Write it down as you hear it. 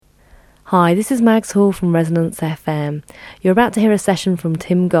Hi, this is Mags Hall from Resonance FM. You're about to hear a session from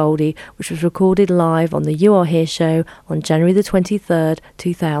Tim Goldie, which was recorded live on the You Are Here show on January the 23rd,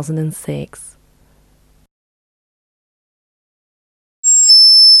 2006.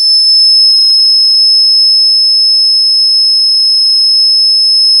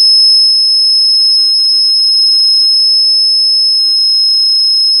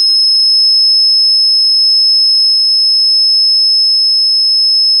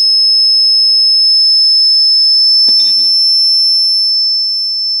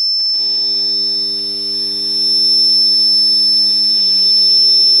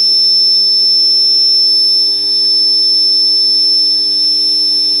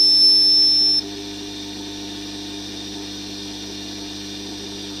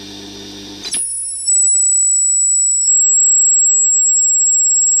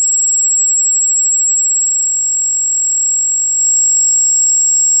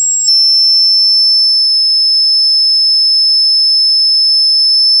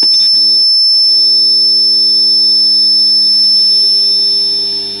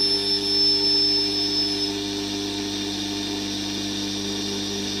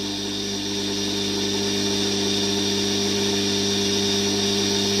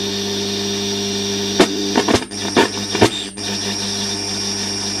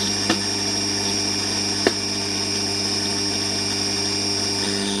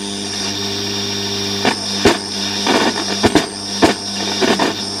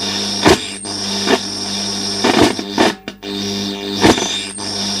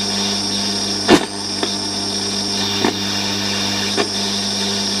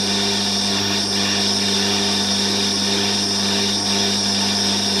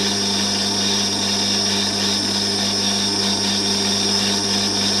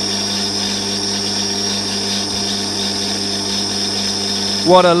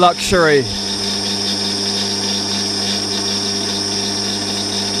 What a luxury.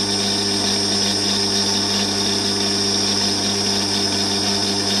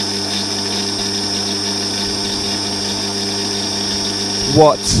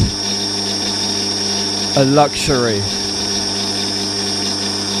 What a luxury.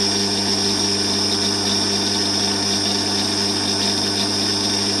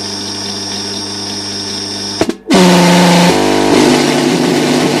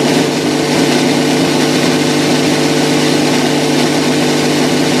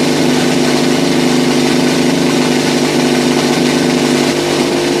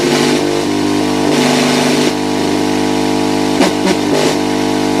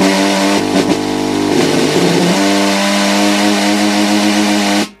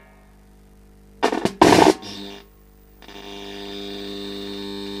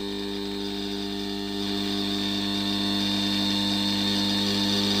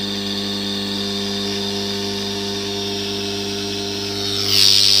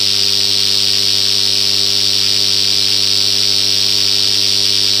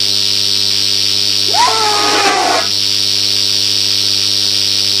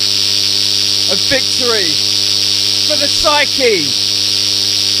 Victory for the psyche,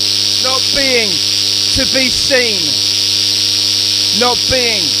 not being to be seen, not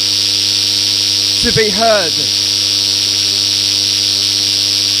being to be heard.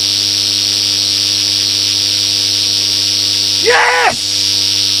 Yes!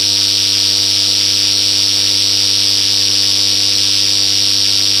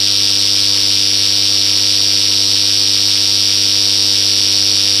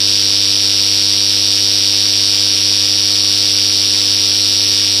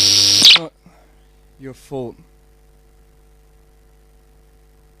 Your fault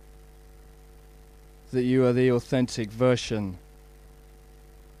that you are the authentic version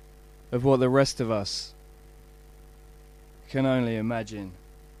of what the rest of us can only imagine.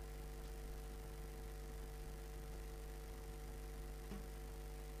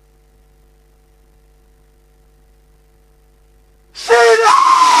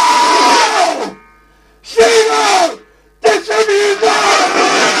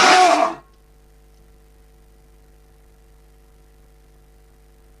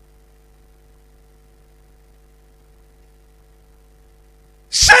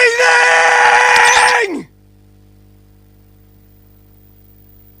 Seething!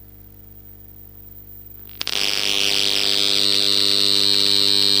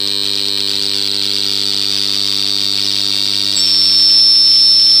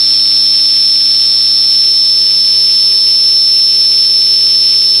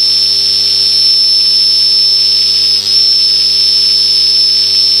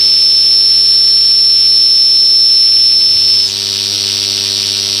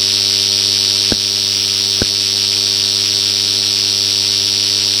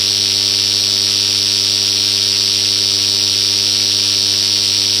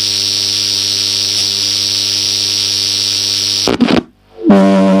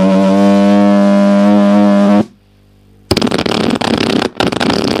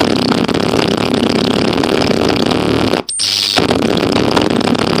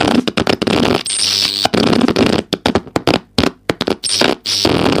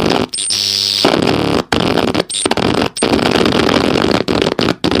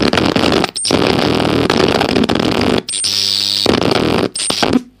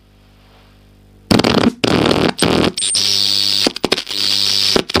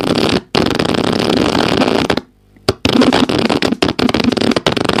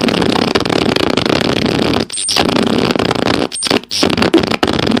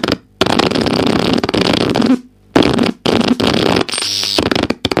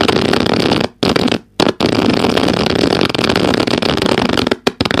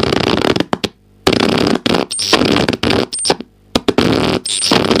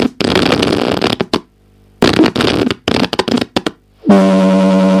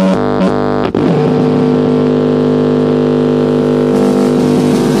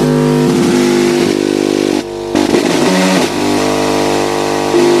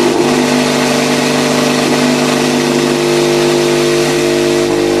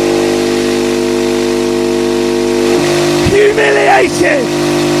 Creative!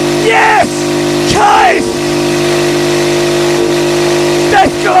 Yes! Kite!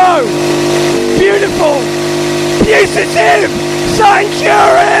 Death glow! Beautiful! Putative!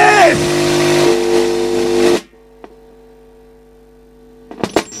 Sanctuaries!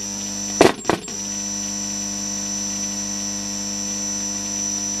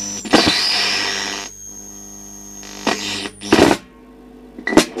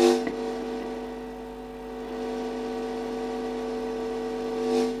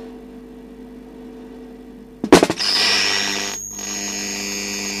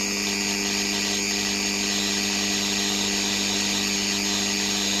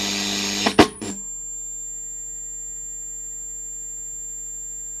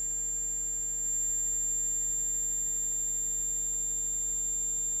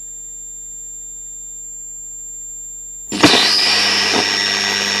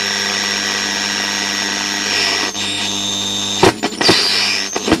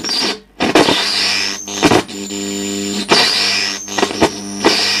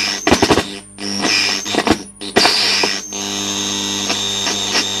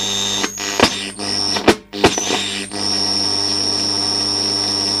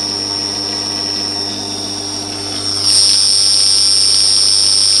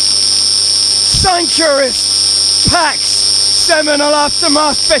 Sanctuaries, Pax, Seminal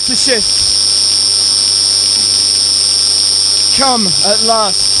Aftermath fetishists. Come at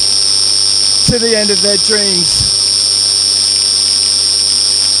last to the end of their dreams.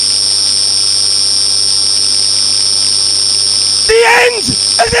 The end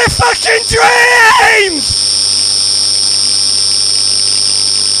of their fucking dreams!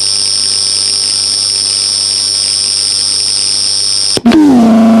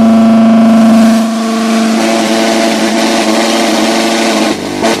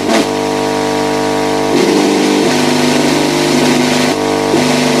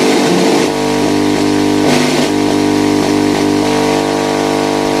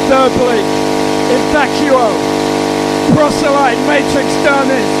 Thirdly, in vacuo, proselyte matrix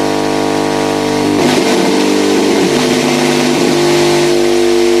dermis.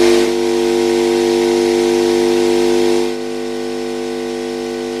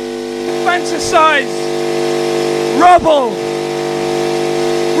 Fantasize, rubble,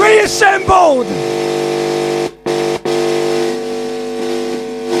 reassembled.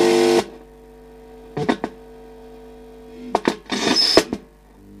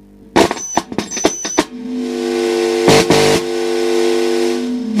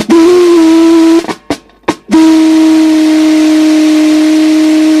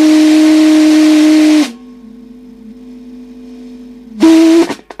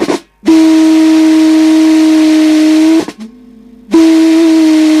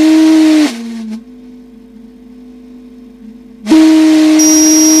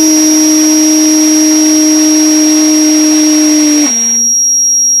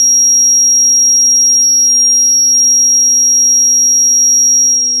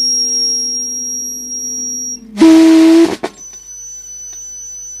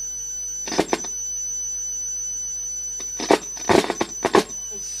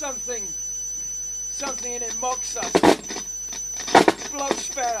 Something in it mocks us. Blood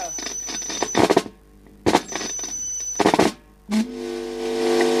spatter.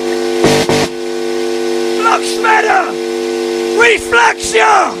 Blood spatter!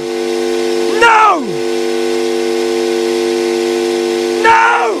 Reflexia! No!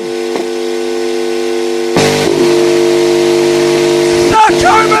 No!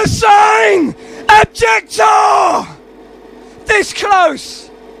 Sarcoma sign! Abjector! This close!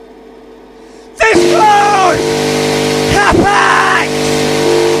 This close! Capax!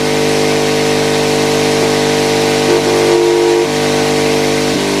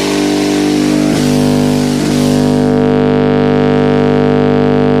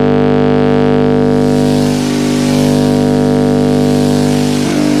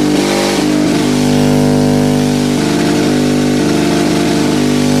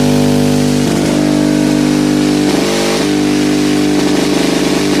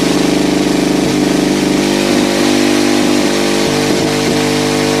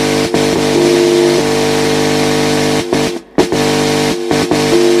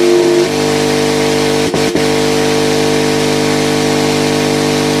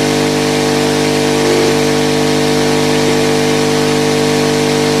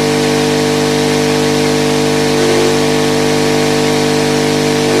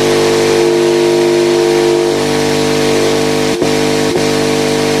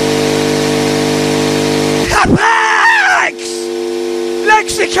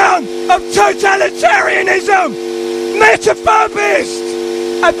 Lexicon of totalitarianism! Metaphobist!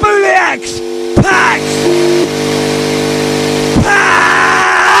 Abuliax! Pax! Pax!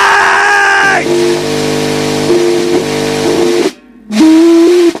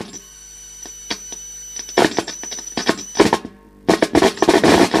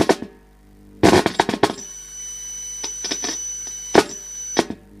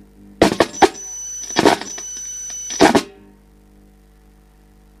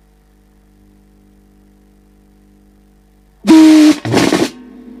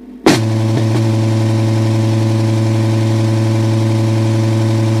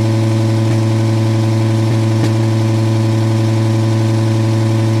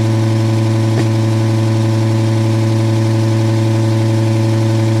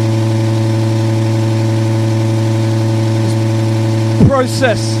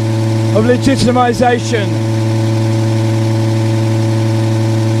 Process of legitimization,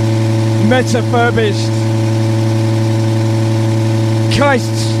 metafurbished,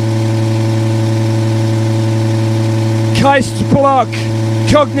 Geistblock,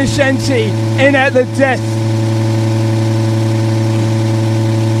 cognoscenti, in at the death.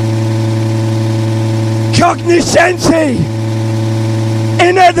 Cognoscenti,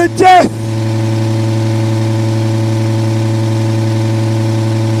 in at the death.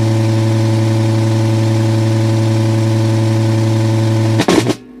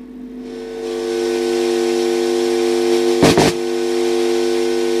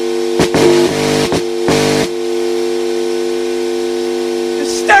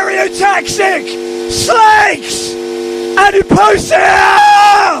 Stereotaxic, slakes, adiposia,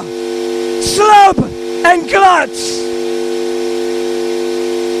 slub and gluts.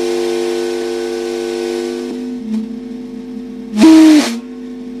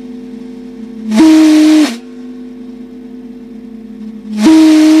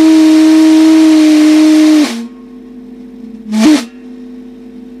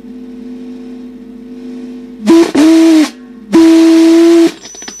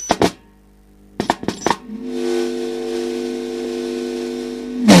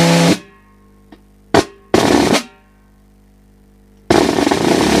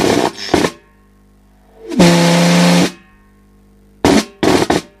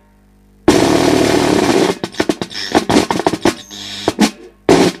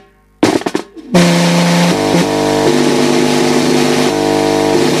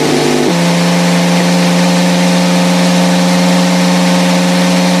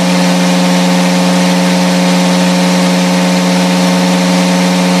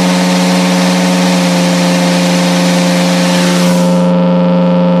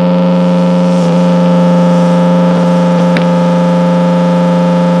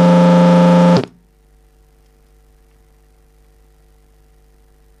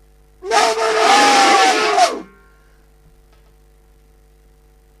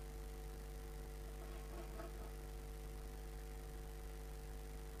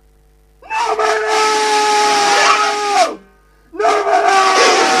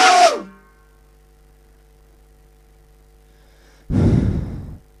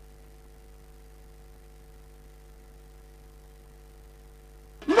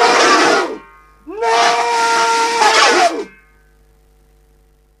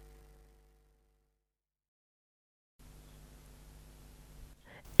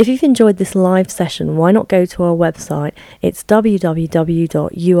 If you've enjoyed this live session, why not go to our website? It's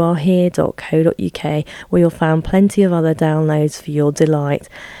www.youarehere.co.uk, where you'll find plenty of other downloads for your delight.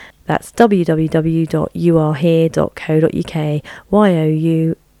 That's www.youarehere.co.uk,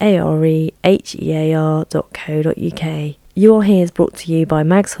 youarehear.co.uk. You Are Here is brought to you by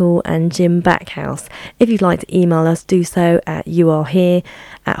Mags Hall and Jim Backhouse. If you'd like to email us, do so at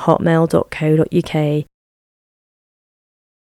youarehere@hotmail.co.uk.